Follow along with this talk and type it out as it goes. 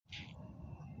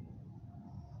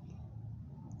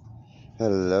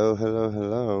Hello, hello,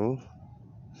 hello.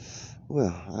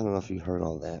 Well, I don't know if you heard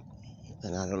all that,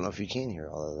 and I don't know if you can hear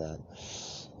all of that,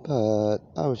 but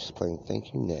I was just playing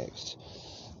Thank You Next.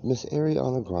 Miss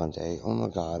Ariana Grande, oh my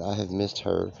god, I have missed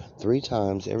her 3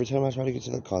 times. Every time I try to get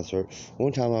to the concert,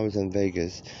 one time I was in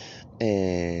Vegas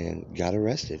and got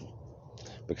arrested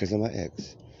because of my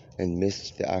ex and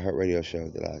missed the iHeartRadio show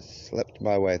that I slept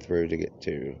my way through to get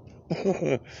to.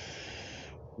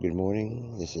 Good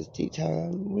morning, this is Tea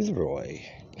Time with Roy.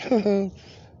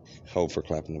 Hold for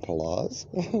clapping the applause.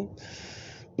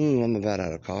 I'm about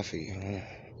out of coffee.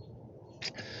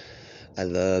 I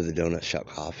love the donut shop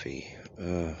coffee.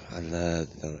 I love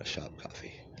the donut shop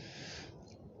coffee.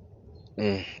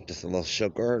 Just a little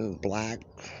sugar and black.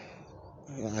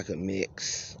 I like a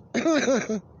mix.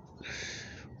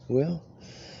 Well,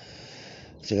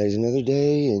 today's another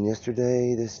day, and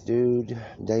yesterday this dude,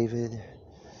 David,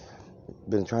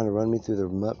 been trying to run me through the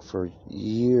muck for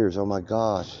years. Oh my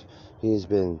gosh. He has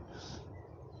been,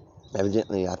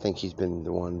 evidently, I think he's been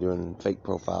the one doing fake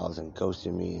profiles and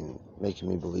ghosting me and making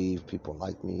me believe people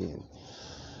like me, and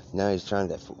now he's trying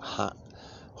to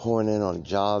horn in on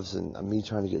jobs and me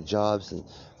trying to get jobs. And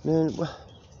man,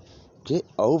 get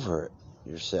over it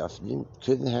yourself. You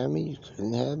couldn't have me. You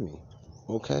couldn't have me.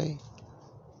 Okay.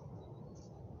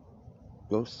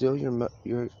 Go steal your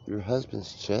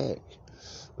husband's check.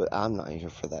 But I'm not here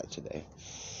for that today.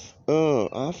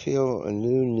 I feel a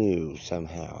new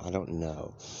somehow. I don't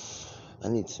know. I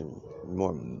need some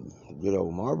more good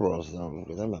old Marlboros though,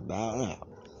 because I'm about out.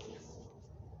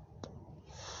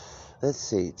 Let's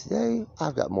see. Today,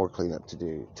 I've got more cleanup to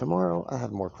do. Tomorrow, I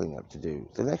have more cleanup to do.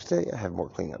 The next day, I have more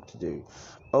cleanup to do.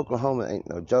 Oklahoma ain't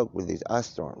no joke with these ice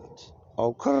storms.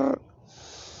 Okay.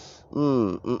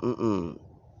 Good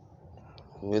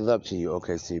luck to you,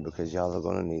 OKC, because y'all are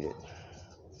going to need it.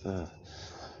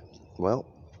 Well,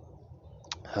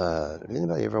 if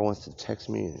anybody ever wants to text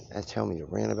me and tell me to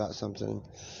rant about something,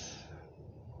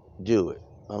 do it.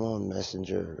 I'm on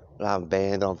Messenger. I'm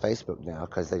banned on Facebook now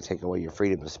because they take away your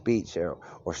freedom of speech, or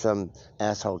some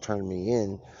asshole turned me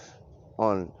in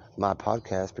on my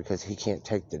podcast because he can't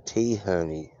take the tea,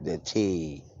 honey. The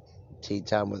tea. Tea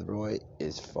Time with Roy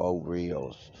is for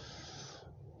reals.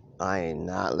 I ain't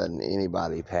not letting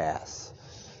anybody pass.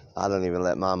 I don't even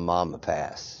let my mama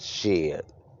pass. Shit.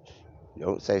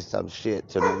 Don't say some shit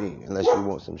to me unless you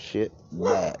want some shit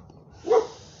back.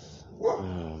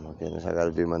 Oh my goodness, I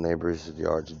gotta do my neighbor's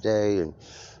yard today, and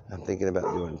I'm thinking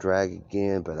about doing drag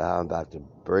again, but I'm about to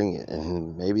bring it,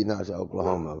 and maybe not to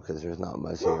Oklahoma because there's not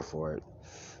much here for it.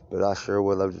 But I sure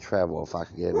would love to travel if I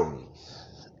could get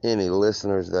any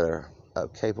listeners that are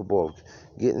capable of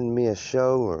getting me a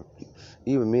show, or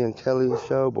even me and Kelly a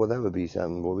show. Boy, that would be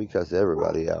something. Boy, we cuss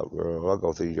everybody out, girl. I'll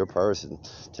go through your purse and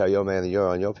tell your man that you're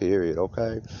on your period,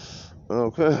 okay?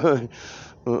 Okay.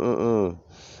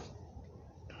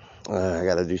 I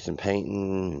gotta do some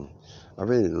painting. I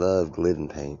really love glidden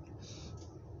paint.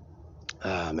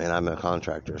 Man, I'm a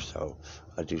contractor, so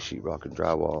I do sheetrock and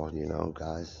drywall,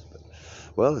 guys.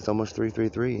 Well, it's almost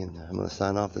 3:33, and I'm gonna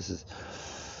sign off. This is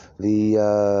the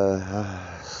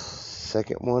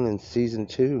second one in season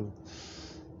 2.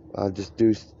 I just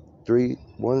do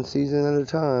one season at a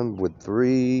time with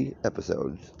 3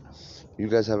 episodes. You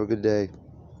guys have a good day.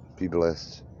 Be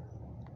blessed.